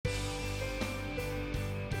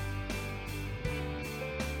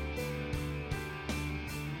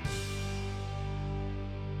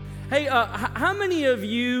Hey, how many of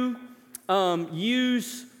you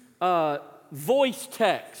use voice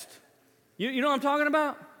text? You know what I'm talking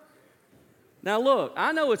about? Now look,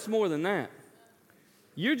 I know it's more than that.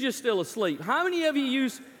 You're just still asleep. How many of you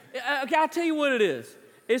use, okay, I'll tell you what it is.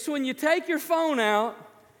 It's when you take your phone out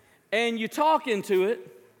and you talk into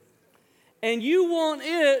it and you want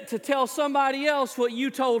it to tell somebody else what you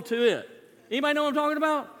told to it. Anybody know what I'm talking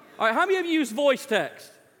about? All right, how many of you use voice text?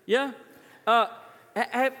 Yeah?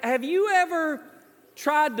 Have you ever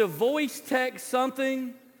tried to voice text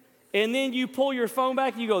something and then you pull your phone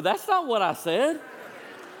back and you go, that's not what I said?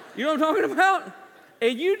 You know what I'm talking about?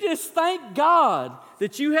 And you just thank God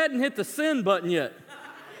that you hadn't hit the send button yet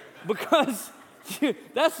because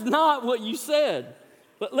that's not what you said.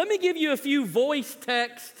 But let me give you a few voice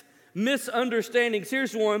text misunderstandings.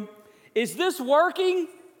 Here's one. Is this working?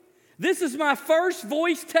 This is my first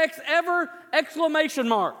voice text ever! Exclamation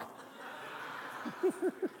mark.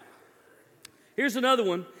 Here's another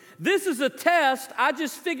one. This is a test. I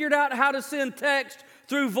just figured out how to send text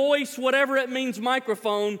through voice, whatever it means,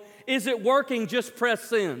 microphone. Is it working? Just press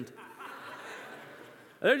send.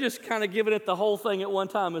 They're just kind of giving it the whole thing at one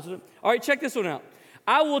time, isn't it? All right, check this one out.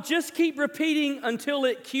 I will just keep repeating until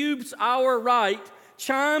it cubes our right,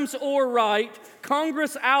 chimes or right,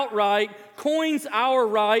 Congress outright, coins our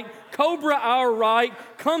right, cobra our right,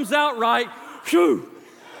 comes out right. Phew.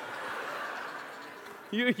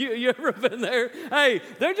 You ever been there? Hey,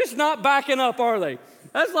 they're just not backing up, are they?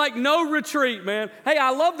 That's like no retreat, man. Hey, I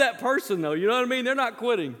love that person, though. You know what I mean? They're not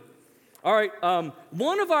quitting. All right,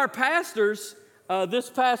 one of our pastors this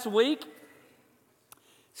past week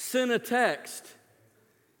sent a text,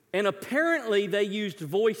 and apparently they used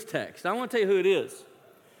voice text. I want to tell you who it is.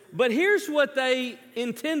 But here's what they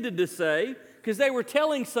intended to say, because they were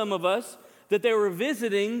telling some of us that they were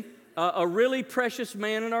visiting a really precious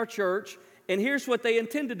man in our church. And here's what they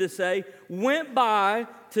intended to say. Went by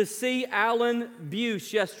to see Alan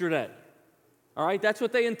Buse yesterday. All right, that's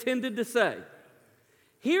what they intended to say.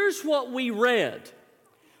 Here's what we read.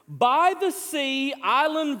 By the sea,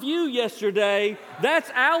 Island View yesterday. That's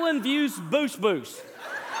Alan View's Buse.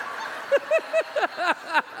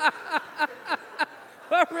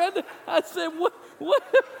 I read that. I said, what,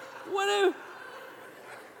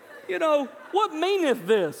 what meaneth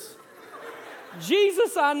this?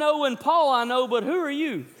 Jesus I know and Paul I know, but who are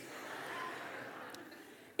you?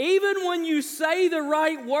 Even when you say the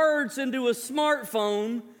right words into a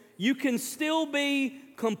smartphone, you can still be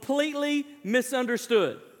completely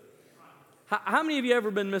misunderstood. How many of you ever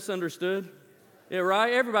been misunderstood? Yeah,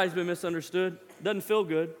 right? Everybody's been misunderstood. Doesn't feel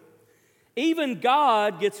good. Even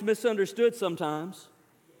God gets misunderstood sometimes,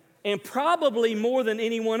 and probably more than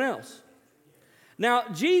anyone else. Now,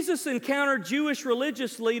 Jesus encountered Jewish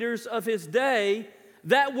religious leaders of his day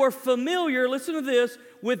that were familiar, listen to this,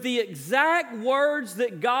 with the exact words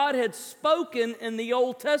that God had spoken in the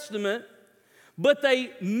Old Testament, but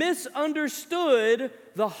they misunderstood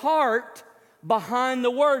the heart behind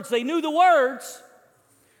the words. They knew the words,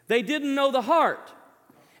 they didn't know the heart.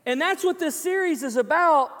 And that's what this series is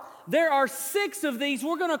about. There are 6 of these.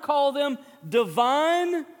 We're going to call them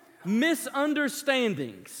divine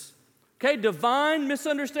misunderstandings. Okay, divine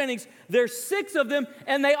misunderstandings. There's 6 of them,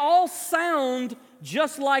 and they all sound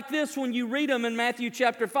just like this when you read them in Matthew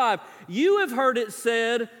chapter 5. You have heard it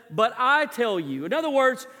said, but I tell you. In other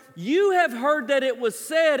words, you have heard that it was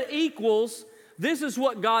said equals, this is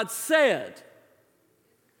what God said.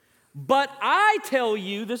 But I tell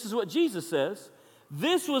you, this is what Jesus says,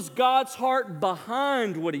 this was God's heart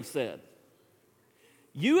behind what he said.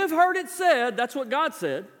 You have heard it said, that's what God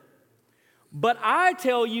said. But I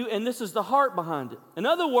tell you, and this is the heart behind it. In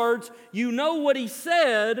other words, you know what he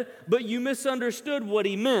said, but you misunderstood what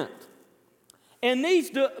he meant. And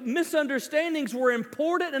these misunderstandings were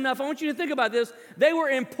important enough. I want you to think about this. They were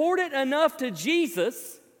important enough to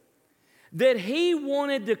Jesus that he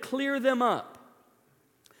wanted to clear them up.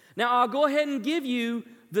 Now, I'll go ahead and give you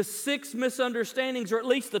the 6 misunderstandings, or at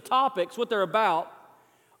least the topics, what they're about.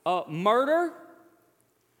 Murder,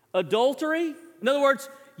 adultery. In other words,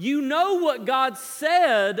 you know what God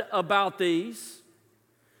said about these,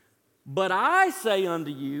 but I say unto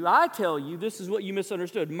you, I tell you, this is what you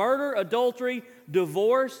misunderstood. Murder, adultery,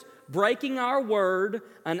 divorce, breaking our word,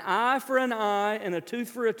 an eye for an eye and a tooth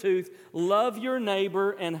for a tooth, love your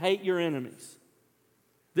neighbor and hate your enemies.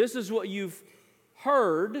 This is what you've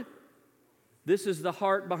heard. This is the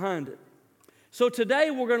heart behind it. So today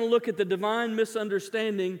we're going to look at the divine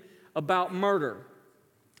misunderstanding about murder.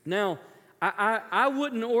 Now, I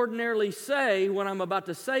wouldn't ordinarily say what I'm about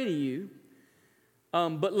to say to you,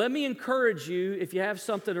 but let me encourage you, if you have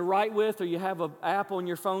something to write with or you have an app on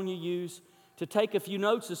your phone you use, to take a few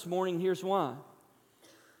notes this morning. Here's why.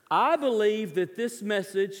 I believe that this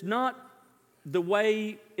message, not the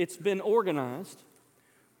way it's been organized,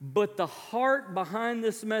 but the heart behind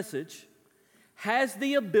this message has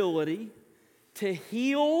the ability to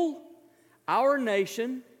heal our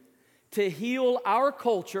nation, to heal our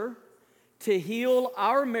culture, to heal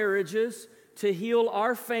our marriages, to heal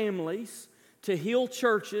our families, to heal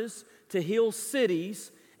churches, to heal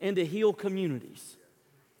cities, and to heal communities.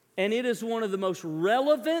 And it is one of the most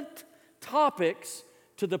relevant topics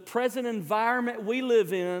to the present environment we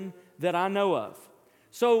live in that I know of.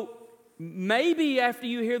 So maybe after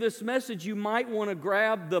you hear this message, you might want to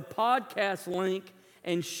grab the podcast link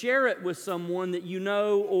and share it with someone that you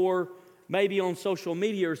know, or maybe on social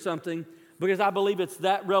media or something, because I believe it's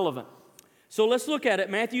that relevant. So let's look at it.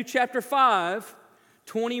 Matthew chapter 5,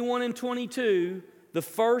 21 and 22, the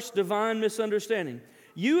first divine misunderstanding.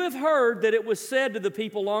 You have heard that it was said to the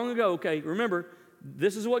people long ago, okay, remember,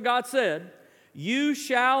 this is what God said, you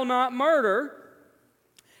shall not murder,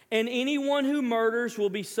 and anyone who murders will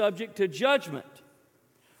be subject to judgment.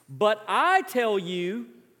 But I tell you,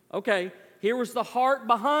 okay, here was the heart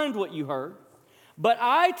behind what you heard. But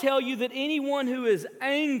I tell you that anyone who is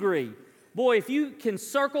angry, boy, if you can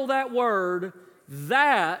circle that word,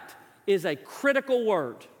 that is a critical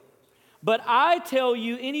word. But I tell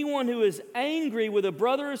you, anyone who is angry with a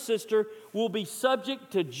brother or sister will be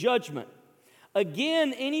subject to judgment.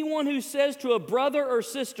 Again, anyone who says to a brother or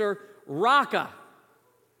sister, Raka.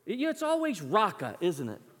 It's always Raka, isn't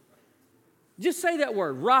it? Just say that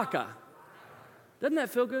word, Raka. Doesn't that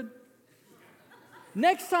feel good?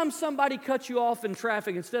 Next time somebody cuts you off in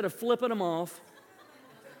traffic, instead of flipping them off,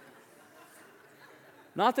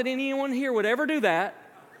 not that anyone here would ever do that,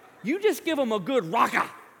 you just give them a good Raka.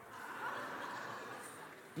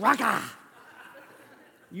 Raka.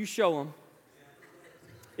 You show them.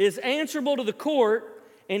 Is answerable to the court,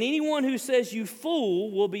 and anyone who says you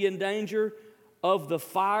fool will be in danger of the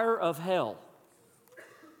fire of hell.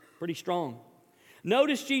 Pretty strong.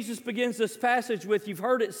 Notice Jesus begins this passage with, you've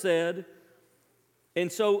heard it said, and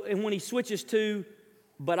when he switches to,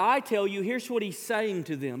 but I tell you, here's what he's saying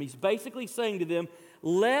to them. He's basically saying to them,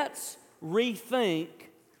 let's rethink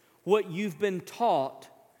what you've been taught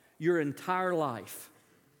your entire life.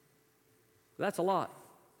 That's a lot.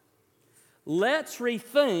 Let's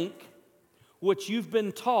rethink what you've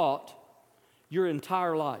been taught your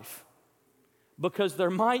entire life, because there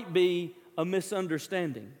might be a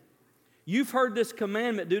misunderstanding. You've heard this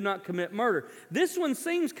commandment, do not commit murder. This one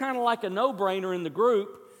seems kind of like a no-brainer in the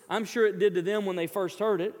group. I'm sure it did to them when they first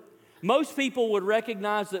heard it. Most people would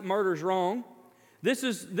recognize that murder's wrong. This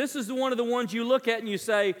is one of the ones you look at and you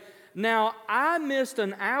say, now, I missed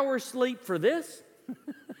an hour's sleep for this?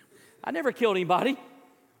 I never killed anybody.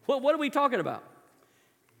 What are we talking about?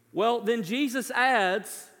 Well, then Jesus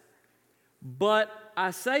adds, but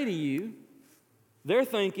I say to you, they're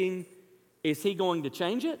thinking, is he going to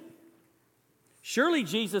change it? Surely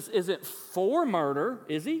Jesus isn't for murder,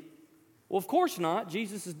 is he? Well, of course not.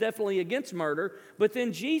 Jesus is definitely against murder. But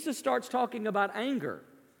then Jesus starts talking about anger.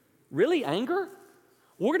 Really, anger?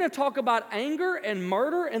 We're going to talk about anger and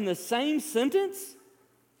murder in the same sentence?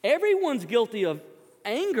 Everyone's guilty of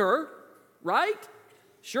anger, right?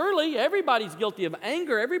 Surely everybody's guilty of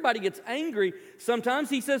anger. Everybody gets angry sometimes.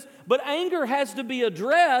 He says, but anger has to be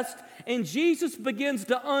addressed, and Jesus begins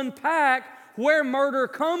to unpack where murder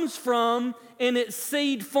comes from in its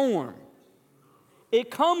seed form.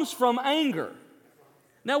 It comes from anger.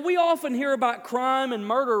 Now, we often hear about crime and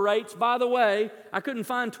murder rates. By the way, I couldn't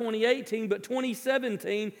find 2018, but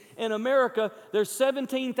 2017 in America, there's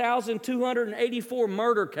 17,284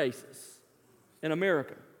 murder cases in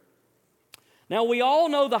America. Now, we all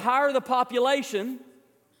know the higher the population,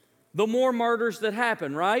 the more murders that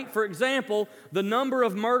happen, right? For example, the number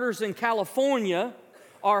of murders in California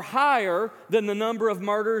are higher than the number of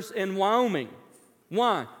murders in Wyoming.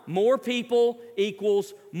 Why? More people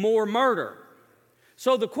equals more murder.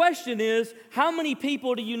 So the question is, how many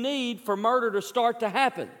people do you need for murder to start to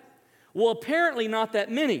happen? Well, apparently not that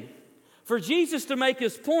many. For Jesus to make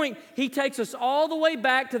his point, he takes us all the way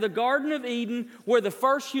back to the Garden of Eden where the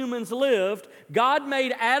first humans lived. God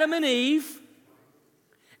made Adam and Eve,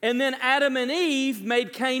 and then Adam and Eve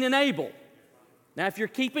made Cain and Abel. Now, if you're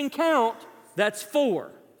keeping count, that's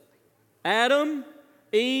 4. Adam,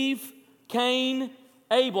 Eve, Cain,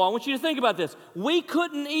 Abel. I want you to think about this. We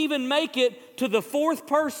couldn't even make it to the 4th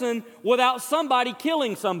person without somebody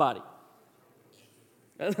killing somebody.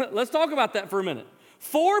 Let's talk about that for a minute.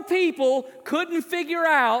 4 people couldn't figure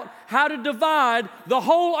out how to divide the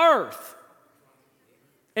whole earth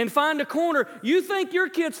and find a corner. You think your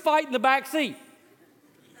kid's fighting the back seat.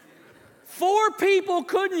 4 people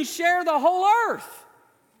couldn't share the whole earth.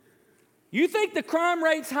 You think the crime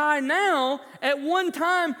rate's high now? At one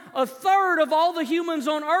time, 1/3 of all the humans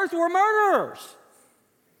on earth were murderers.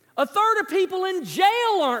 1/3 of people in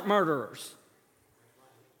jail aren't murderers.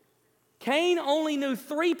 Cain only knew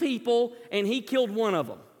 3 people, and he killed one of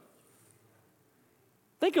them.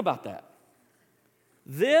 Think about that.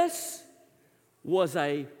 This was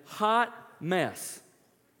a hot mess.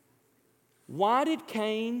 Why did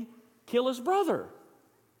Cain kill his brother?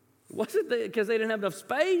 Was it because they didn't have enough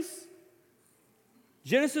space?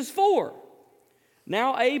 Genesis 4.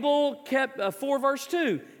 Now Abel kept, 4 verse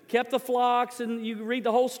 2, kept the flocks, and you read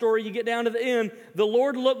the whole story, you get down to the end. The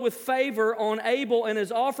Lord looked with favor on Abel and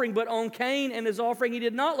his offering, but on Cain and his offering he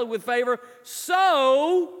did not look with favor.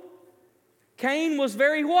 So Cain was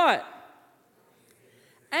very what?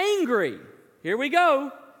 Angry. Here we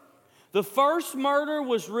go. The first murder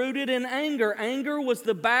was rooted in anger. Anger was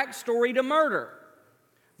the backstory to murder.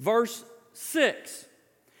 Verse 6.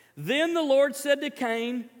 Then the Lord said to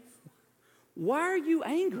Cain, "Why are you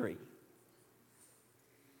angry?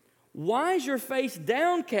 Why is your face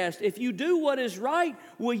downcast? If you do what is right,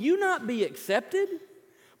 will you not be accepted?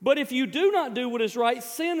 But if you do not do what is right,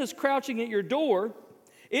 sin is crouching at your door.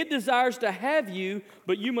 It desires to have you,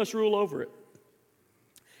 but you must rule over it."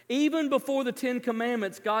 Even before the 10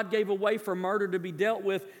 Commandments, God gave a way for murder to be dealt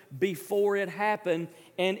with before it happened.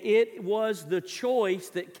 And it was the choice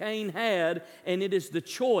that Cain had, and it is the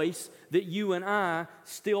choice that you and I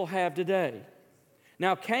still have today.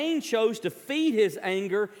 Now, Cain chose to feed his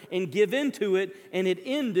anger and give into it, and it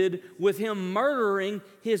ended with him murdering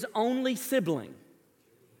his only sibling,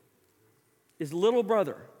 his little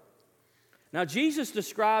brother. Now, Jesus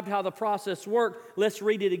described how the process worked. Let's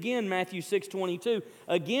read it again, Matthew 6:22.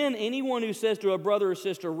 Again, anyone who says to a brother or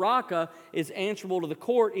sister, "Raka," is answerable to the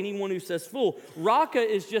court. Anyone who says "fool." Raka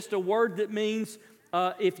is just a word that means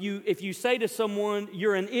if you say to someone,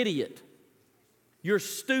 "You're an idiot," "You're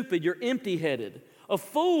stupid," "You're empty-headed." A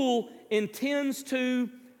fool intends to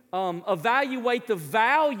evaluate the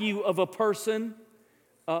value of a person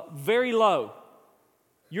very low.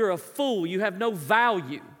 You're a fool. You have no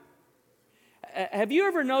value. Have you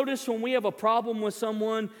ever noticed when we have a problem with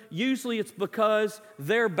someone, usually it's because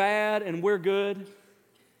they're bad and we're good,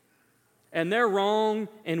 and they're wrong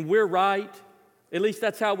and we're right? At least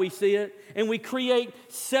that's how we see it. And we create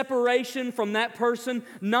separation from that person,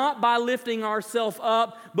 not by lifting ourselves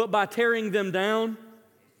up, but by tearing them down.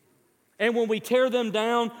 And when we tear them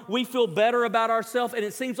down, we feel better about ourselves, and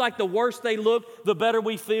it seems like the worse they look, the better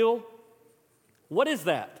we feel. What is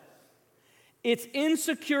that? It's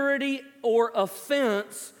insecurity or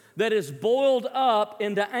offense that is boiled up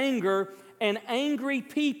into anger, and angry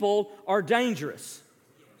people are dangerous.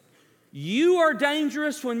 You are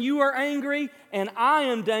dangerous when you are angry, and I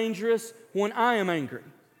am dangerous when I am angry.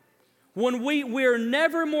 When we're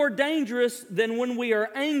never more dangerous than when we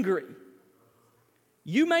are angry.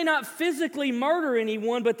 You may not physically murder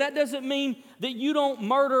anyone, but that doesn't mean that you don't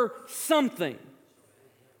murder something.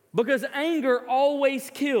 Because anger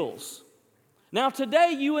always kills. Now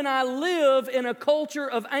today, you and I live in a culture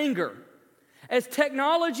of anger. As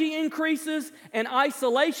technology increases and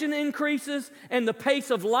isolation increases and the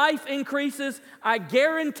pace of life increases, I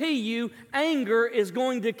guarantee you anger is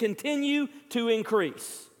going to continue to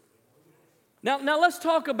increase. Now let's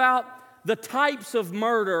talk about the types of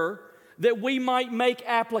murder that we might make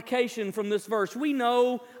application from this verse. We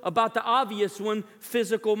know about the obvious one,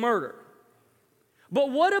 physical murder. But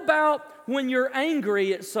what about when you're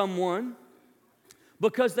angry at someone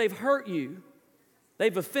because they've hurt you,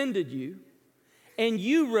 they've offended you, and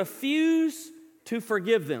you refuse to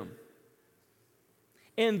forgive them?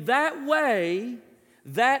 In that way,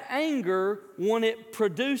 that anger, when it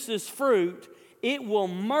produces fruit, it will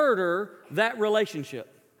murder that relationship.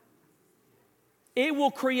 It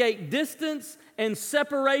will create distance and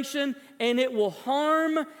separation, and it will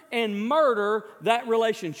harm and murder that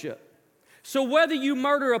relationship. So whether you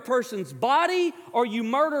murder a person's body or you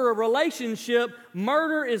murder a relationship,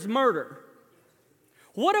 murder is murder.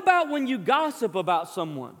 What about when you gossip about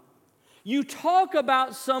someone? You talk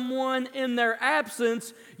about someone in their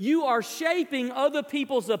absence, you are shaping other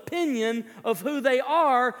people's opinion of who they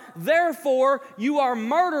are, therefore you are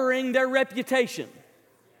murdering their reputation.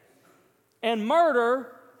 And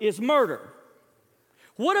murder is murder.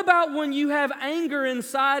 What about when you have anger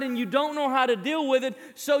inside and you don't know how to deal with it,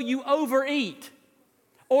 so you overeat,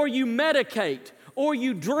 or you medicate, or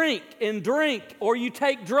you drink, or you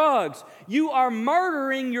take drugs? You are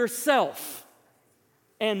murdering yourself,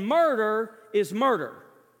 and murder is murder.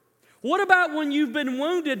 What about when you've been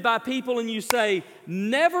wounded by people and you say,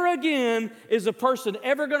 never again is a person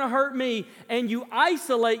ever going to hurt me, and you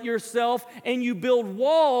isolate yourself and you build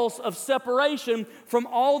walls of separation from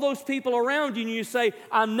all those people around you, and you say,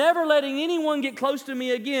 I'm never letting anyone get close to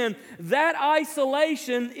me again. That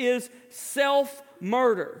isolation is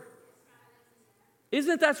self-murder.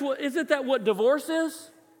 Isn't that what divorce is?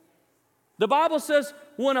 The Bible says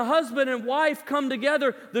when a husband and wife come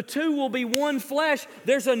together, the two will be one flesh.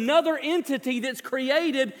 There's another entity that's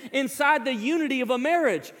created inside the unity of a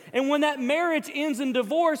marriage. And when that marriage ends in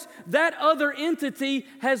divorce, that other entity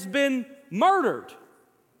has been murdered.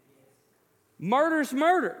 Murder's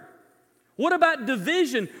murder. What about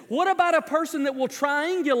division? What about a person that will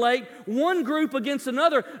triangulate one group against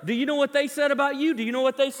another? Do you know what they said about you? Do you know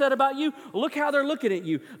what they said about you? Look how they're looking at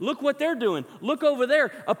you. Look what they're doing. Look over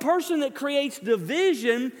there. A person that creates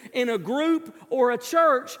division in a group or a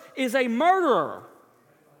church is a murderer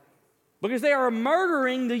because they are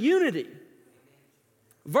murdering the unity.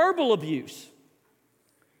 Verbal abuse.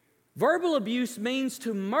 Verbal abuse means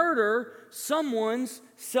to murder someone's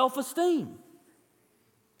self-esteem.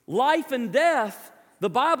 Life and death, the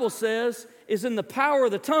Bible says, is in the power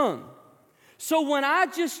of the tongue. So when I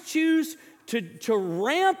just choose to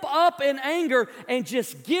ramp up in anger and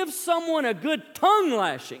just give someone a good tongue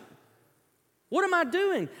lashing, what am I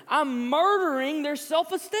doing? I'm murdering their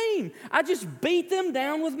self-esteem. I just beat them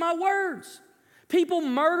down with my words. People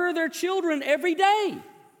murder their children every day.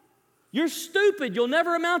 You're stupid. You'll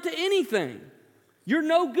never amount to anything. You're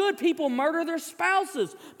no good. People murder their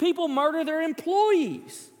spouses. People murder their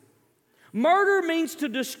employees. Murder means to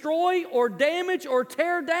destroy or damage or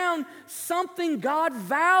tear down something God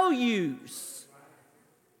values.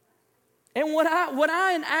 And when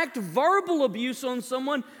I enact verbal abuse on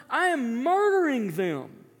someone, I am murdering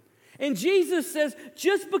them. And Jesus says,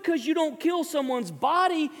 just because you don't kill someone's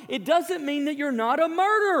body, it doesn't mean that you're not a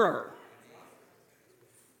murderer.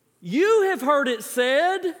 You have heard it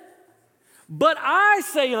said, but I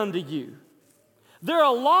say unto you. There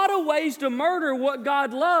are a lot of ways to murder what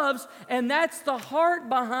God loves, and that's the heart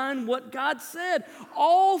behind what God said.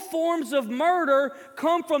 All forms of murder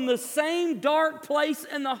come from the same dark place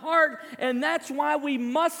in the heart, and that's why we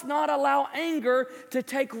must not allow anger to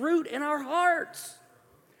take root in our hearts,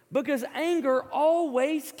 because anger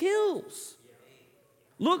always kills.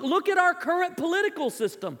 Look at our current political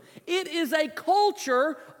system. It is a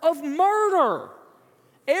culture of murder.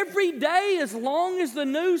 Every day, as long as the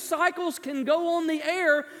news cycles can go on the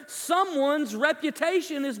air, someone's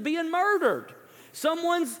reputation is being murdered.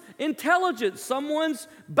 Someone's intelligence, someone's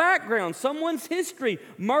background, someone's history.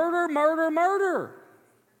 Murder, murder, murder.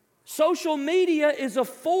 Social media is a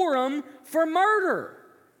forum for murder.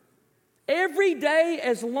 Every day,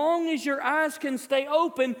 as long as your eyes can stay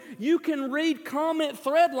open, you can read comment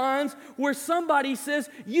thread lines where somebody says,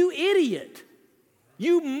 "You idiot.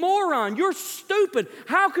 You moron, you're stupid.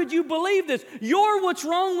 How could you believe this? You're what's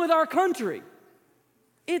wrong with our country."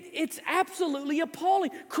 It's absolutely appalling.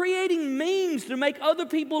 Creating memes to make other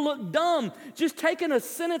people look dumb, just taking a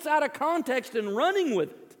sentence out of context and running with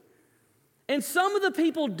it. And some of the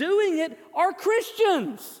people doing it are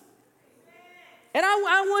Christians. And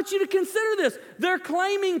I want you to consider this. They're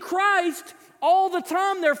claiming Christ all the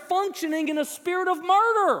time. They're functioning in a spirit of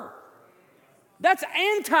murder. That's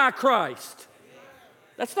antichrist.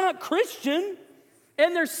 That's not Christian.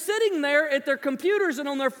 And they're sitting there at their computers and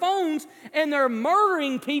on their phones, and they're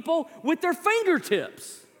murdering people with their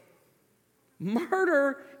fingertips.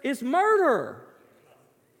 Murder is murder.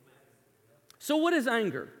 So what is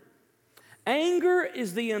anger? Anger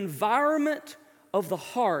is the environment of the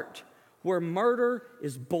heart where murder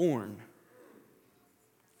is born.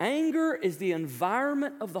 Anger is the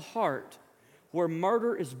environment of the heart where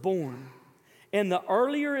murder is born. And the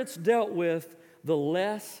earlier it's dealt with, the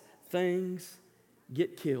less things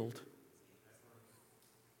get killed.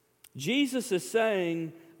 Jesus is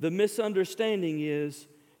saying the misunderstanding is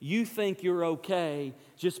you think you're okay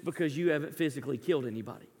just because you haven't physically killed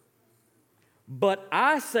anybody. But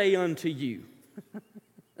I say unto you,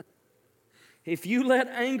 if you let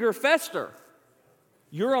anger fester,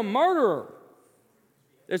 you're a murderer.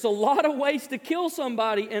 There's a lot of ways to kill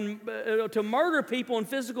somebody, and to murder people, and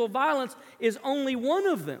physical violence is only one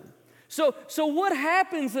of them. So what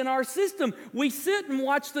happens in our system? We sit and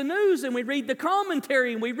watch the news, and we read the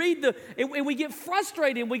commentary, and we get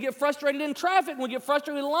frustrated. We get frustrated in traffic, and we get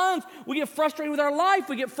frustrated with lines. We get frustrated with our life.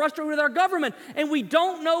 We get frustrated with our government, and we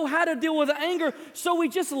don't know how to deal with the anger, so we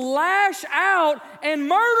just lash out and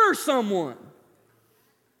murder someone.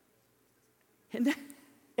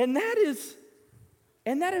 And that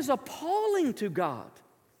is appalling to God.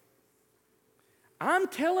 I'm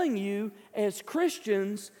telling you, as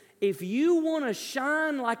Christians, if you want to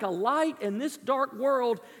shine like a light in this dark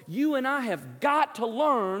world, you and I have got to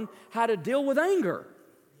learn how to deal with anger.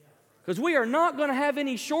 Because we are not going to have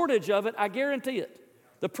any shortage of it, I guarantee it.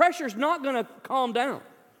 The pressure's not going to calm down.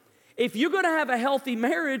 If you're going to have a healthy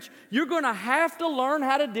marriage, you're going to have to learn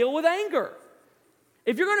how to deal with anger.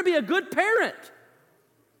 If you're going to be a good parent,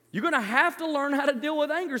 you're going to have to learn how to deal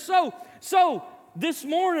with anger. So this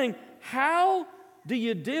morning, how do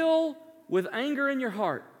you deal with anger in your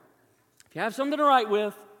heart? If you have something to write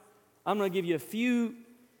with, I'm going to give you a few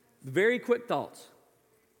very quick thoughts.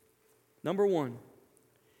 Number one,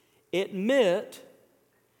 admit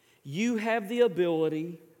you have the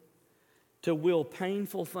ability to will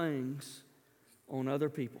painful things on other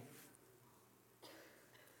people.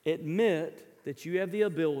 Admit that you have the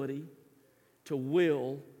ability to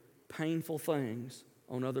will painful things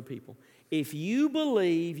on other people. If you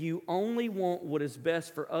believe you only want what is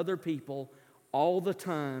best for other people all the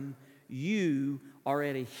time, you are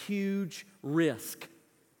at a huge risk.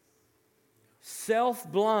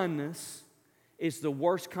 Self-blindness is the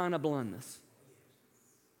worst kind of blindness.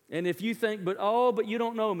 And if you think, but you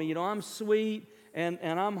don't know me. I'm sweet and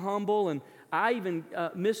I'm humble, and I even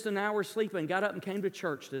missed an hour sleep and got up and came to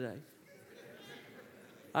church today.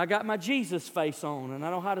 I got my Jesus face on, and I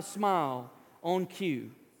know how to smile on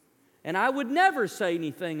cue. And I would never say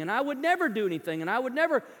anything, and I would never do anything, and I would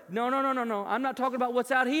never, no. I'm not talking about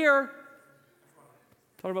what's out here. I'm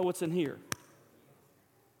talking about what's in here. I'm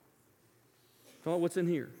talking about what's in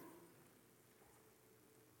here.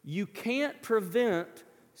 You can't prevent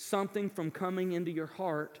something from coming into your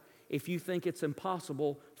heart if you think it's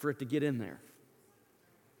impossible for it to get in there.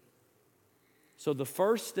 So the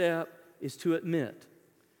first step is to admit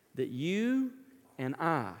that you and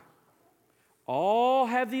I all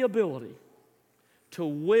have the ability to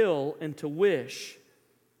will and to wish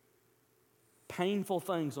painful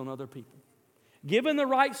things on other people. Given the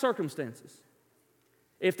right circumstances,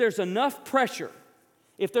 if there's enough pressure,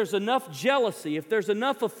 if there's enough jealousy, if there's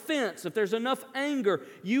enough offense, if there's enough anger,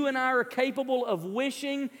 you and I are capable of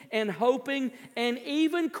wishing and hoping and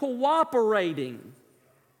even cooperating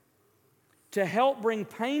to help bring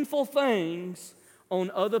painful things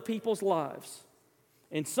on other people's lives.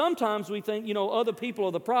 And sometimes we think, other people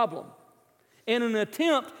are the problem. In an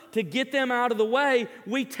attempt to get them out of the way,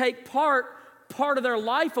 we take part of their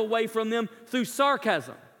life away from them through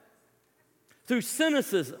sarcasm, through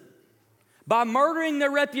cynicism, by murdering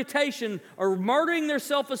their reputation or murdering their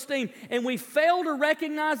self-esteem. And we fail to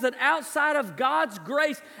recognize that outside of God's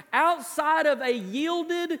grace, outside of a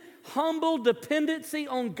yielded, humble dependency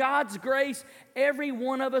on God's grace, every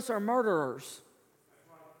one of us are murderers.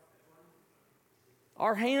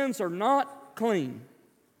 Our hands are not clean.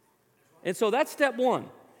 And so that's step one.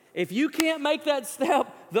 If you can't make that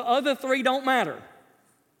step, the other three don't matter.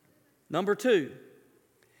 Number two,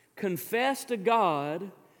 confess to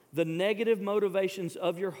God the negative motivations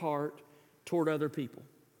of your heart toward other people.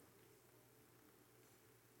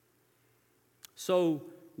 So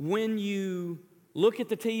when you look at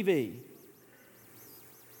the TV,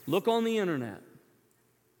 look on the internet,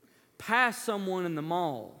 pass someone in the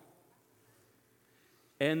mall,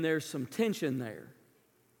 and there's some tension there,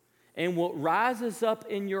 and what rises up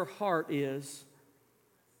in your heart is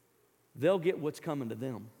they'll get what's coming to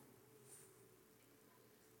them.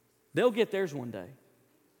 They'll get theirs one day.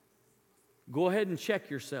 Go ahead and check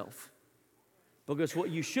yourself. Because what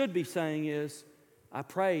you should be saying is, I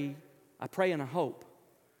pray and I hope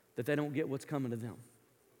that they don't get what's coming to them.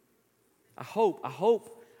 I hope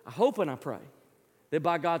and I pray that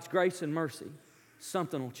by God's grace and mercy,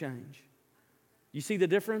 something will change. You see the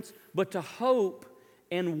difference? But to hope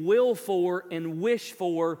and will for and wish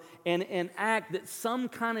for and act that some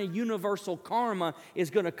kind of universal karma is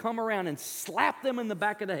going to come around and slap them in the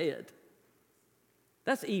back of the head,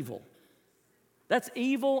 that's evil. That's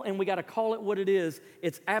evil, and we got to call it what it is.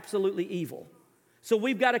 It's absolutely evil. So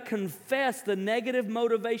we've got to confess the negative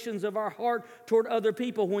motivations of our heart toward other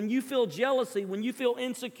people. When you feel jealousy, when you feel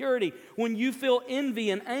insecurity, when you feel envy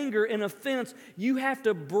and anger and offense, you have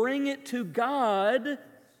to bring it to God,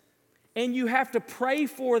 and you have to pray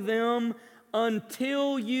for them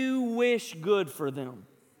until you wish good for them.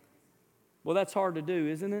 Well, that's hard to do,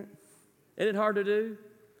 isn't it? Isn't it hard to do?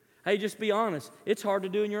 Hey, just be honest. It's hard to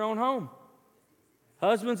do in your own home.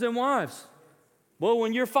 Husbands and wives. Well,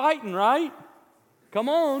 when you're fighting, right? Come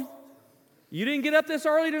on. You didn't get up this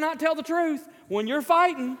early to not tell the truth. When you're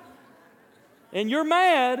fighting and you're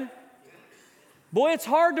mad, boy, it's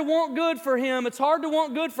hard to want good for him. It's hard to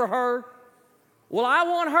want good for her. Well, I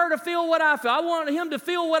want her to feel what I feel. I want him to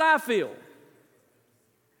feel what I feel.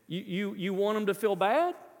 You want them to feel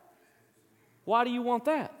bad? Why do you want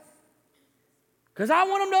that? Because I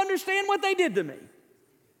want them to understand what they did to me.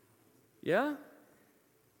 Yeah?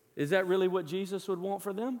 Is that really what Jesus would want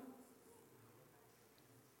for them?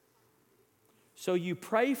 So you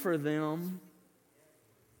pray for them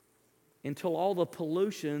until all the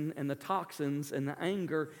pollution and the toxins and the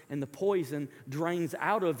anger and the poison drains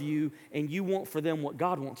out of you, and you want for them what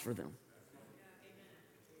God wants for them.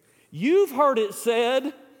 You've heard it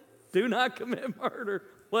said, do not commit murder.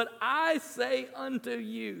 What I say unto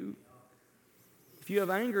you. If you have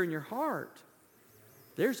anger in your heart,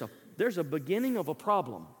 there's a beginning of a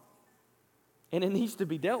problem, and it needs to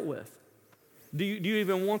be dealt with. Do you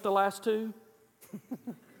even want the last two?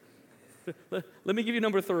 Let me give you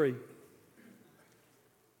number 3.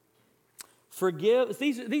 Forgive.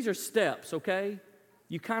 These are steps, okay?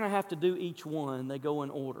 You kind of have to do each one. They go in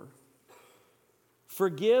order.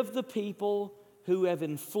 Forgive the people who have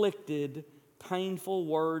inflicted painful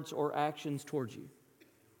words or actions towards you.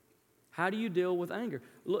 How do you deal with anger?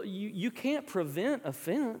 Look, you can't prevent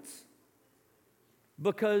offense,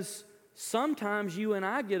 because sometimes you and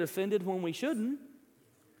I get offended when we shouldn't,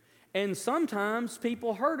 and sometimes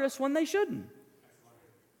people hurt us when they shouldn't.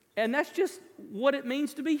 And that's just what it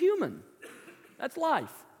means to be human. That's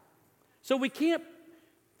life. So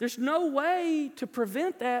there's no way to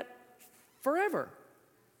prevent that forever.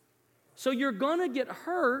 So you're going to get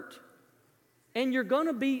hurt, and you're going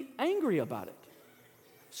to be angry about it.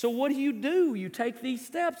 So what do? You take these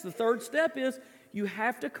steps. The third step is you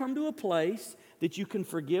have to come to a place that you can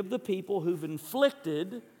forgive the people who've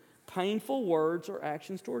inflicted painful words or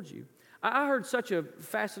actions towards you. I heard such a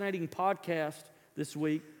fascinating podcast this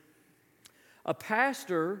week. A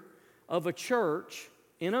pastor of a church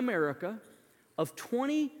in America of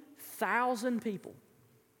 20,000 people,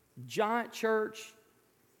 giant church,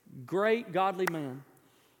 great godly man.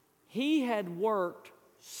 He had worked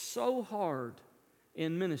so hard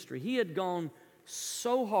in ministry. He had gone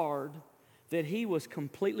so hard that he was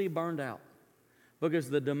completely burned out, because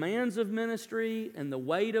the demands of ministry and the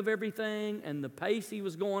weight of everything and the pace he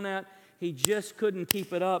was going at, he just couldn't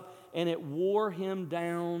keep it up, and it wore him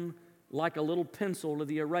down like a little pencil to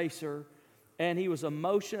the eraser, and he was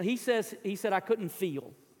emotional. He said, I couldn't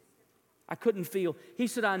feel. I couldn't feel. He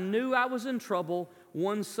said, I knew I was in trouble.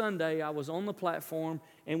 One Sunday, I was on the platform,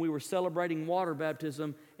 and we were celebrating water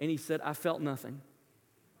baptism, and he said, I felt nothing.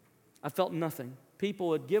 I felt nothing.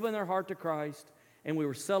 People had given their heart to Christ, and we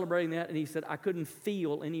were celebrating that, and he said, I couldn't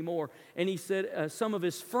feel anymore. And he said some of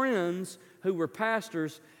his friends who were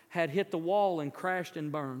pastors had hit the wall and crashed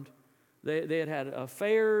and burned. They had had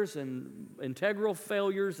affairs and integral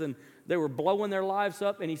failures, and they were blowing their lives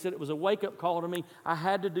up, and he said it was a wake-up call to me. I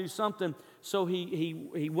had to do something. So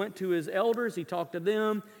he went to his elders, he talked to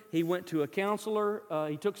them, he went to a counselor,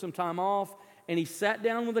 he took some time off, and he sat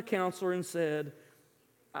down with a counselor and said,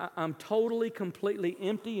 I'm totally, completely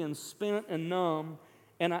empty and spent and numb,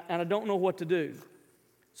 and I don't know what to do.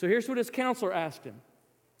 So here's what his counselor asked him.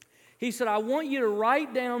 He said, I want you to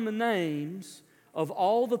write down the names of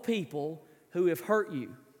all the people who have hurt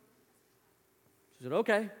you. He said,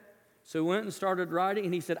 okay. So he went and started writing,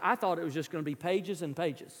 and he said, I thought it was just going to be pages and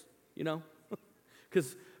pages, you know,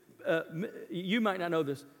 because you might not know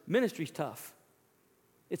this. Ministry's tough.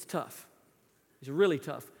 It's tough. It's really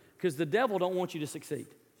tough, because the devil don't want you to succeed.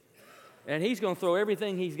 And he's going to throw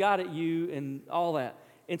everything he's got at you and all that.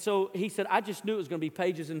 And so he said, I just knew it was going to be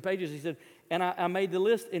pages and pages. He said, and I made the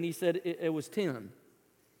list, and he said it was 10.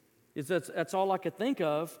 That's all I could think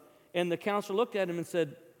of. And the counselor looked at him and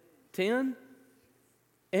said, 10?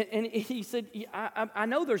 And he said, I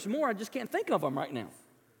know there's more. I just can't think of them right now.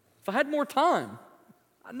 If I had more time,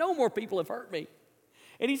 I know more people have hurt me.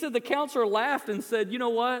 And he said the counselor laughed and said, you know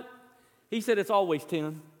what? He said, it's always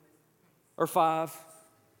 10 or 5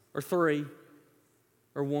 or 3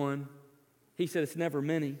 or 1. He said, it's never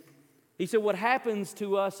many. He said, what happens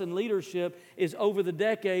to us in leadership is over the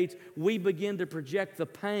decades, we begin to project the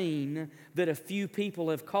pain that a few people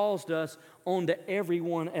have caused us onto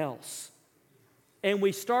everyone else. And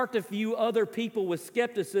we start to view other people with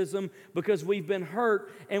skepticism because we've been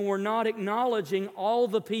hurt, and we're not acknowledging all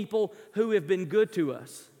the people who have been good to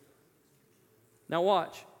us. Now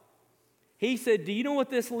watch. He said, do you know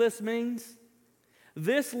what this list means?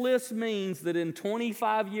 This list means that in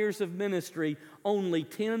 25 years of ministry, only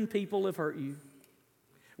 10 people have hurt you.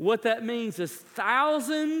 What that means is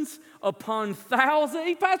thousands upon thousands.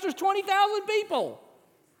 He pastors 20,000 people.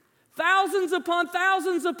 Thousands upon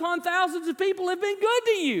thousands upon thousands of people have been good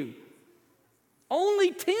to you.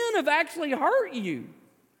 Only 10 have actually hurt you.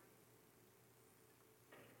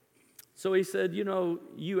 So he said, you know,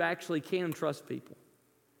 you actually can trust people.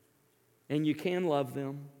 and you can love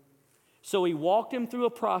them. So he walked him through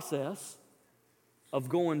a process of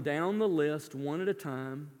going down the list one at a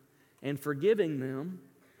time and forgiving them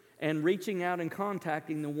and reaching out and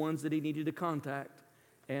contacting the ones that he needed to contact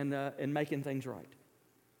and making things right.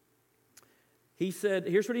 He said,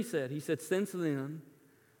 here's what he said. He said, since then,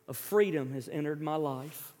 a freedom has entered my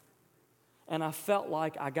life, and I felt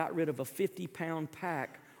like I got rid of a 50-pound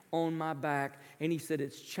pack on my back, and he said,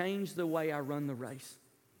 it's changed the way I run the race.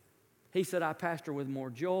 He said, I pastor with more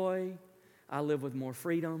joy, I live with more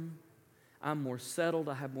freedom, I'm more settled,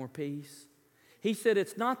 I have more peace. He said,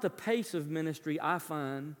 it's not the pace of ministry I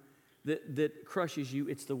find that crushes you,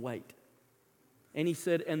 it's the weight. And he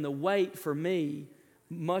said, and the weight for me,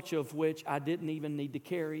 much of which I didn't even need to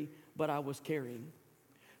carry, but I was carrying.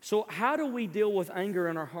 So how do we deal with anger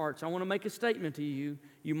in our hearts? I want to make a statement to you.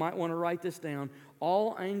 You might want to write this down.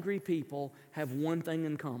 All angry people have one thing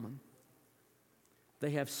in common. They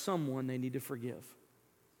have someone they need to forgive.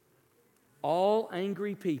 All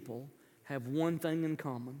angry people have one thing in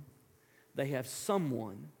common. They have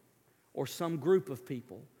someone or some group of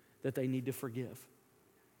people that they need to forgive.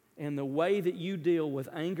 And the way that you deal with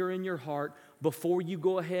anger in your heart before you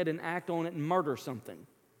go ahead and act on it and murder something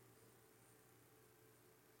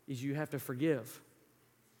is you have to forgive.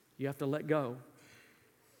 You have to let go.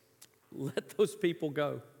 Let those people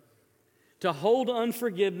go. To hold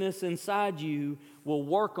unforgiveness inside you will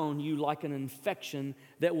work on you like an infection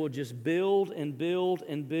that will just build and build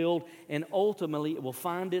and build, and ultimately it will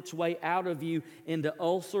find its way out of you into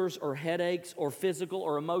ulcers or headaches or physical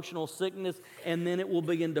or emotional sickness, and then it will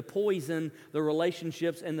begin to poison the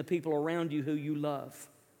relationships and the people around you who you love.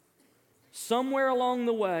 Somewhere along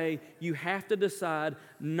the way, you have to decide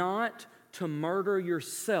not to murder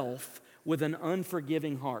yourself with an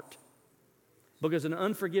unforgiving heart. Because an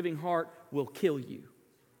unforgiving heart will kill you.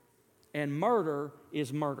 And murder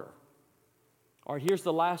is murder. All right, here's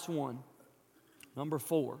the last one. Number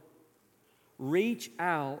 4. Reach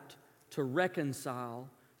out to reconcile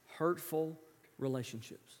hurtful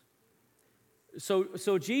relationships.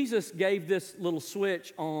 So Jesus gave this little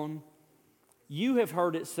switch on, you have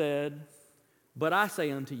heard it said, but I say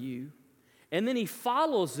unto you. And then he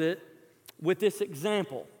follows it with this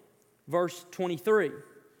example. Verse 23.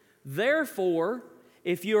 Therefore,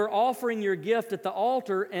 if you are offering your gift at the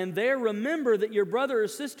altar and there remember that your brother or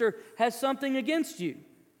sister has something against you,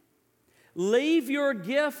 leave your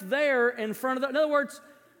gift there in front of the... In other words,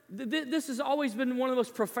 this has always been one of the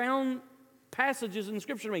most profound passages in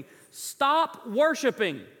Scripture to me. Stop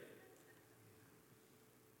worshiping.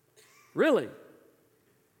 Really.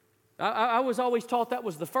 I was always taught that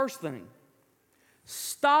was the first thing.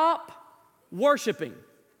 Stop worshiping.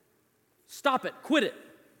 Stop it. Quit it.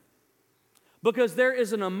 Because there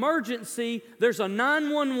is an emergency, there's a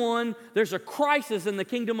 911, there's a crisis in the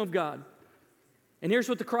kingdom of God. And here's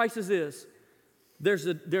what the crisis is. There's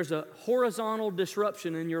a horizontal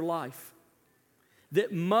disruption in your life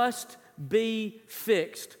that must be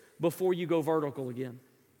fixed before you go vertical again.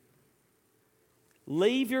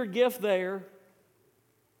 Leave your gift there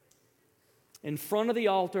in front of the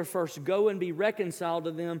altar. First go and be reconciled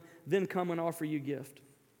to them, then come and offer your gift.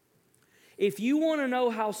 If you want to know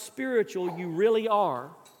how spiritual you really are,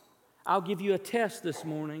 I'll give you a test this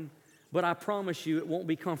morning, but I promise you it won't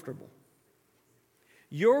be comfortable.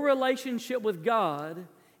 Your relationship with God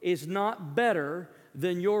is not better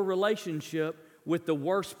than your relationship with the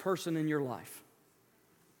worst person in your life.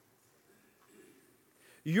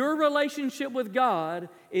 Your relationship with God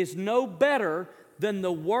is no better than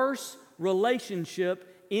the worst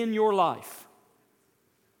relationship in your life.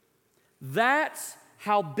 That's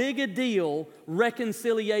how big a deal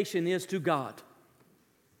reconciliation is to God.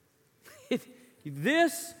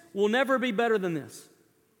 This will never be better than this.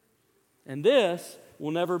 And this will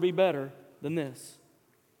never be better than this.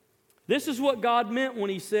 This is what God meant when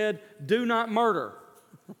He said, do not murder.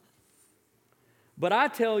 But I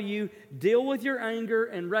tell you, deal with your anger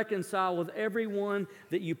and reconcile with everyone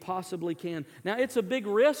that you possibly can. Now, it's a big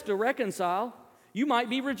risk to reconcile. You might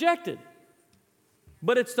be rejected.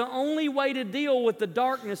 But it's the only way to deal with the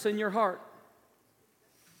darkness in your heart.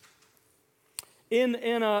 In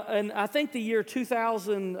I think the year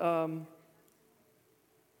 2000, I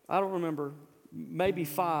don't remember, maybe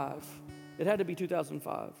 5. It had to be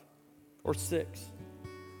 2005 or 6.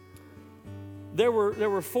 There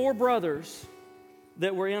were 4 brothers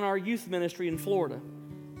that were in our youth ministry in Florida.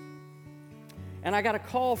 And I got a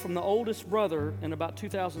call from the oldest brother in about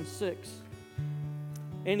 2006.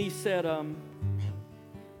 And he said,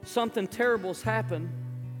 something terrible's happened.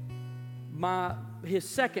 His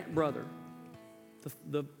second brother,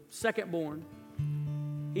 the second born,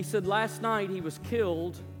 he said last night he was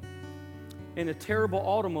killed in a terrible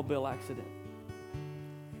automobile accident.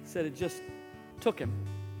 He said it just took him.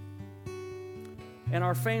 And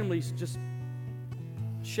our family's just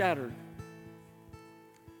shattered.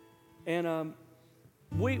 And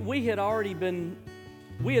we had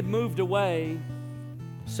moved away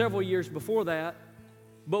several years before that,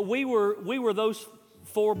 but we were those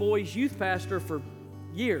four boys' youth pastor for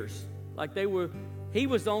years. Like he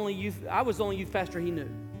was the only youth, I was the only youth pastor he knew,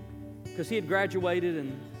 because he had graduated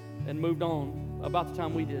and moved on about the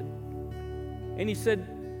time we did. And he said,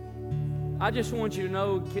 I just want you to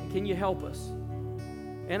know, can you help us?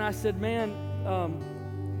 And I said, man,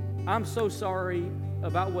 I'm so sorry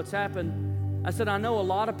about what's happened. I said, I know a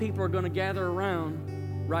lot of people are going to gather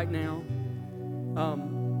around right now.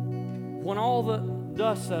 When all the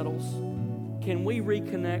dust settles, can we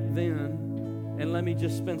reconnect then and let me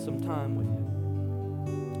just spend some time with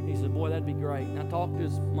you? He said, boy, that'd be great. And I talked to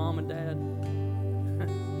his mom and dad.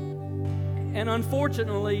 And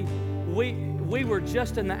unfortunately, we were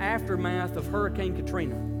just in the aftermath of Hurricane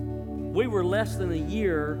Katrina. We were less than a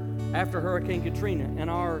year after Hurricane Katrina, and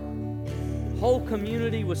our whole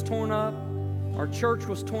community was torn up. Our church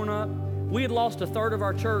was torn up. We had lost a third of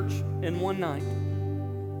our church in one night.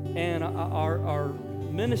 And our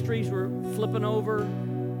ministries were flipping over.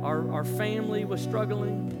 Our family was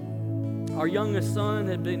struggling. Our youngest son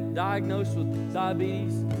had been diagnosed with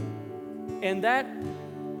diabetes. And that,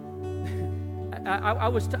 I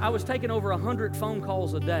was taking over 100 phone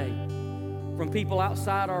calls a day from people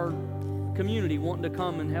outside our community wanting to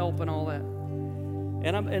come and help and all that.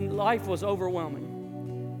 And life was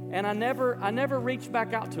overwhelming. And I never reached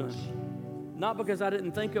back out to him. Not because I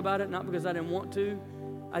didn't think about it, not because I didn't want to.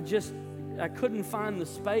 I couldn't find the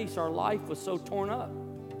space. Our life was so torn up.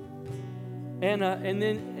 And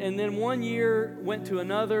then one year went to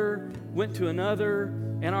another,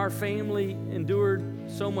 and our family endured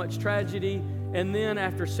so much tragedy. And then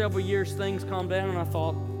after several years, things calmed down, and I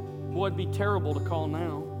thought, boy, it'd be terrible to call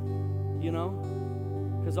now, you know,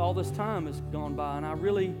 because all this time has gone by, and I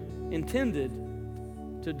really intended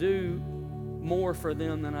to do more for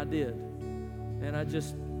them than I did. And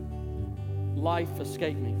life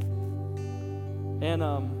escaped me. And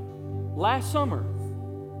last summer,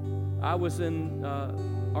 I was in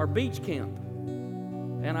our beach camp,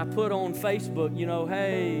 and I put on Facebook,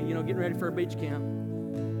 hey, getting ready for a beach camp.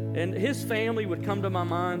 And his family would come to my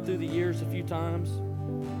mind through the years a few times.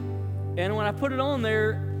 And when I put it on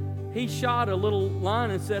there, he shot a little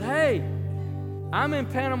line and said, hey, I'm in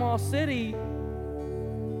Panama City.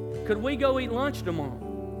 Could we go eat lunch tomorrow?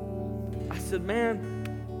 I said, man,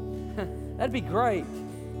 that'd be great.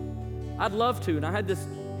 I'd love to. And I had this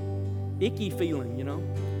icky feeling,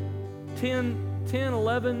 10,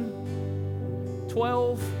 11,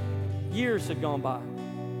 12 years had gone by.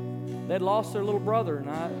 They'd lost their little brother,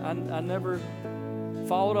 and I never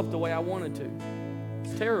followed up the way I wanted to.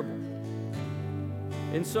 It's terrible.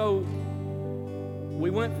 And so we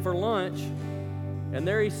went for lunch, and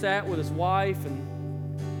there he sat with his wife, and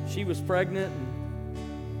she was pregnant.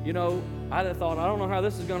 And, I thought, I don't know how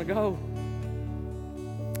this is going to go.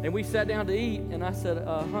 And we sat down to eat, and I said,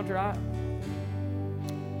 Hunter, I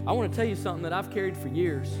want to tell you something that I've carried for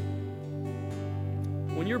years.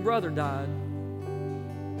 When your brother died,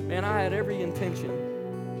 man, I had every intention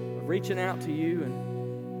of reaching out to you,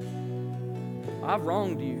 and I've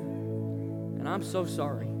wronged you, and I'm so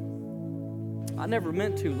sorry. I never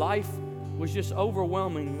meant to. Life was just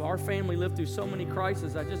overwhelming. Our family lived through so many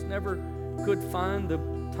crises. I just never could find the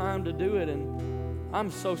time to do it, and I'm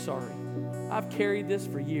so sorry. I've carried this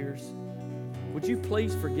for years. Would you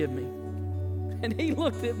please forgive me? And he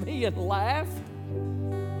looked at me and laughed,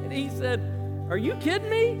 and he said, are you kidding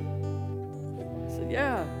me? I said,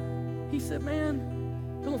 yeah. He said, man,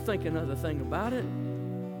 don't think another thing about it.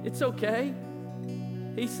 It's okay.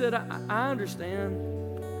 He said, I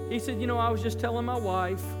understand. He said, I was just telling my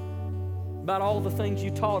wife about all the things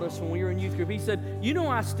you taught us when we were in youth group. He said,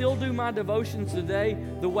 I still do my devotions today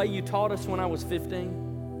the way you taught us when I was 15.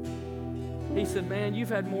 He said, man, you've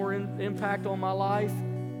had more impact on my life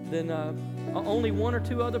than only one or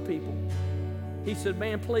two other people. He said,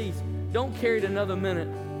 man, please, don't carry it another minute.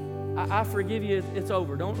 I forgive you. It's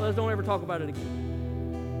over. Don't ever talk about it again.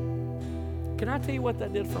 Can I tell you what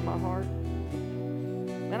that did for my heart?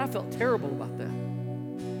 Man, I felt terrible about that.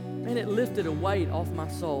 Man, it lifted a weight off my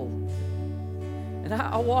soul. And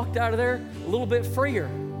I walked out of there a little bit freer.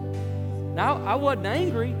 Now, I wasn't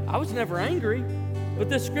angry. I was never angry. But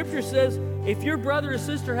the scripture says, if your brother or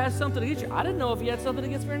sister has something against you, I didn't know if he had something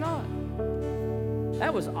against me or not.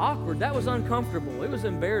 That was awkward. That was uncomfortable. It was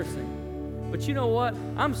embarrassing. But you know what?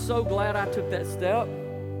 I'm so glad I took that step,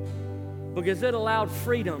 because it allowed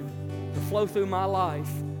freedom to flow through my life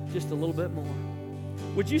just a little bit more.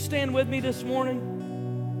 Would you stand with me this morning?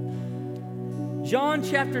 John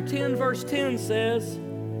chapter 10, verse 10 says,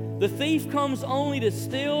 "The thief comes only to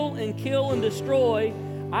steal and kill and destroy.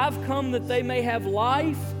 I've come that they may have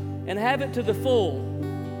life and have it to the full."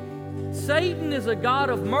 Satan is a god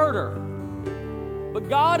of murder, but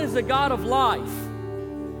God is a God of life.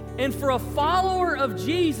 And for a follower of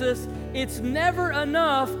Jesus, it's never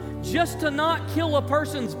enough just to not kill a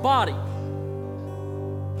person's body.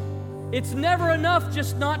 It's never enough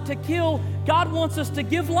just not to kill. God wants us to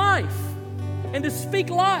give life and to speak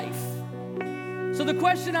life. So the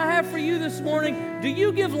question I have for you this morning, do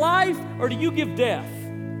you give life or do you give death?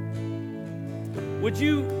 Would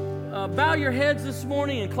you bow your heads this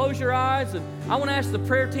morning and close your eyes? And I want to ask the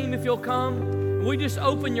prayer team if you'll come. Will you just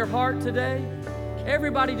open your heart today?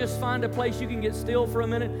 Everybody just find a place you can get still for a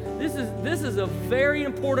minute. This is a very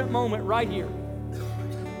important moment right here.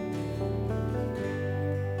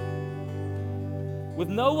 With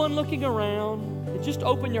no one looking around, just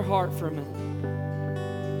open your heart for a minute.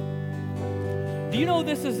 Do you know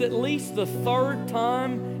this is at least the third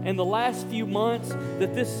time in the last few months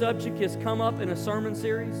that this subject has come up in a sermon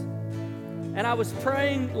series? And I was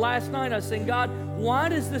praying last night, I was saying, God, why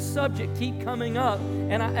does this subject keep coming up?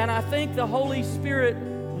 And I think the Holy Spirit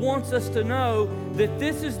wants us to know that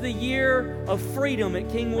this is the year of freedom at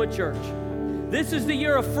Kingwood Church. This is the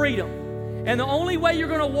year of freedom. And the only way you're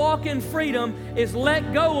going to walk in freedom is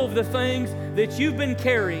let go of the things that you've been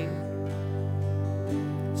carrying.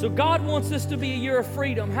 So God wants this to be a year of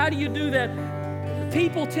freedom. How do you do that?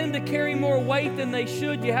 People tend to carry more weight than they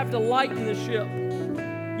should. You have to lighten the ship.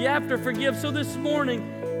 You have to forgive. So this morning,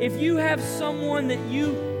 if you have someone that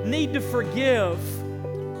you need to forgive,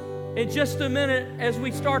 in just a minute as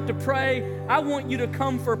we start to pray, I want you to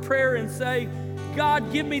come for prayer and say,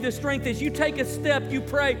 God, give me the strength. As you take a step, you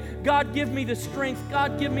pray, God, give me the strength.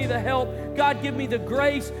 God, give me the help. God, give me the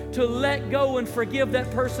grace to let go and forgive that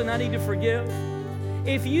person I need to forgive.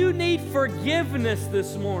 If you need forgiveness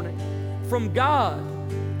this morning from God,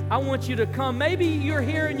 I want you to come. Maybe you're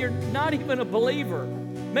here and you're not even a believer.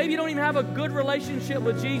 Maybe you don't even have a good relationship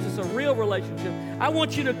with Jesus, a real relationship. I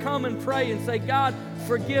want you to come and pray and say, God,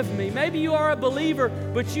 forgive me. Maybe you are a believer,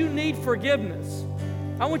 but you need forgiveness.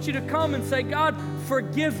 I want you to come and say, God,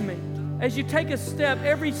 forgive me. As you take a step,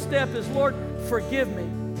 every step is, Lord, forgive me.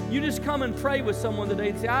 You just come and pray with someone today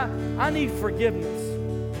and say, I need forgiveness.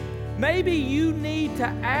 Maybe you need to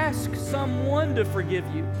ask someone to forgive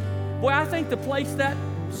you. Boy, I think the place that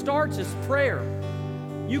starts is prayer.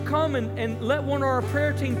 You come and let one of our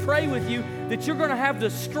prayer team pray with you that you're going to have the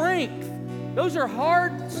strength. Those are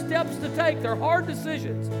hard steps to take. They're hard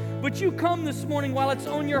decisions. But you come this morning while it's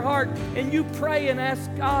on your heart and you pray and ask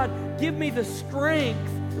God, give me the strength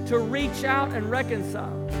to reach out and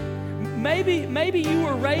reconcile. Maybe you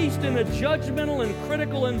were raised in a judgmental and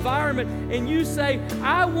critical environment and you say,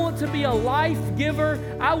 I want to be a life giver.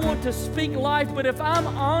 I want to speak life. But if I'm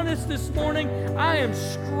honest this morning, I am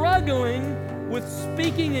struggling with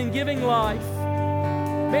speaking and giving life.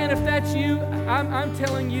 Man, if that's you, I'm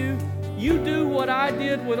telling you, you do what I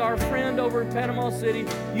did with our friend over in Panama City.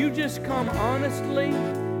 You just come honestly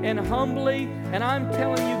and humbly, and I'm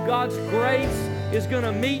telling you, God's grace is going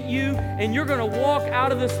to meet you, and you're going to walk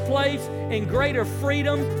out of this place in greater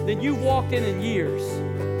freedom than you've walked in years.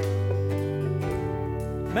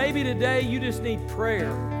 Maybe today you just need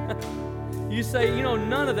prayer. You say,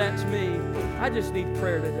 none of that's me. I just need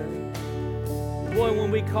prayer today. Boy,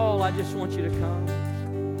 when we call, I just want you to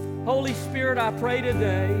come. Holy Spirit, I pray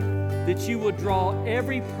today that you would draw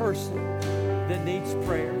every person that needs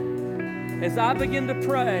prayer. As I begin to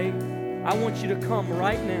pray, I want you to come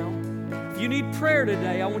right now. If you need prayer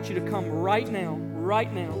today, I want you to come right now,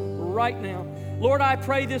 right now, right now. Lord, I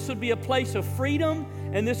pray this would be a place of freedom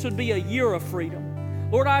and this would be a year of freedom.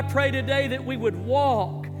 Lord, I pray today that we would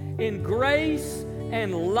walk in grace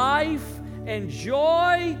and life and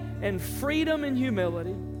joy and freedom and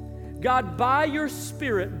humility. God, by your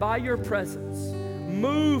Spirit, by your presence,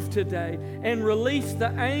 move today and release the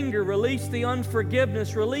anger, release the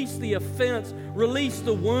unforgiveness, release the offense, release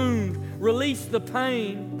the wound, release the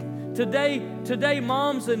pain. Today,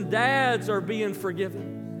 moms and dads are being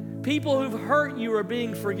forgiven. People who've hurt you are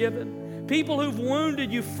being forgiven. People who've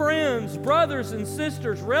wounded you, friends, brothers and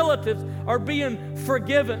sisters, relatives are being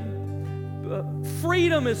forgiven.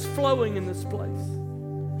 Freedom is flowing in this place.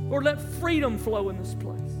 Lord, let freedom flow in this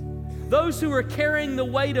place. Those who are carrying the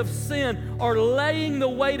weight of sin are laying the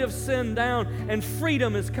weight of sin down, and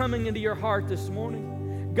freedom is coming into your heart this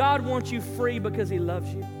morning. God wants you free because He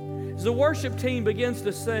loves you. As the worship team begins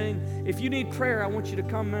to sing, if you need prayer, I want you to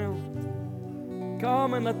come now.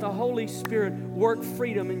 Come and let the Holy Spirit work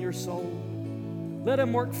freedom in your soul. Let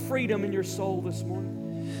Him work freedom in your soul this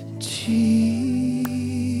morning. Jesus,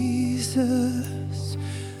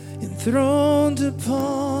 enthroned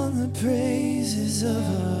upon the praises of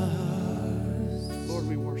us. Lord,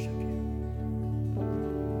 we worship you.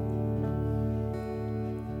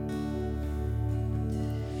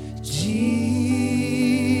 Jesus,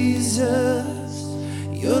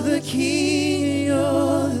 you're the King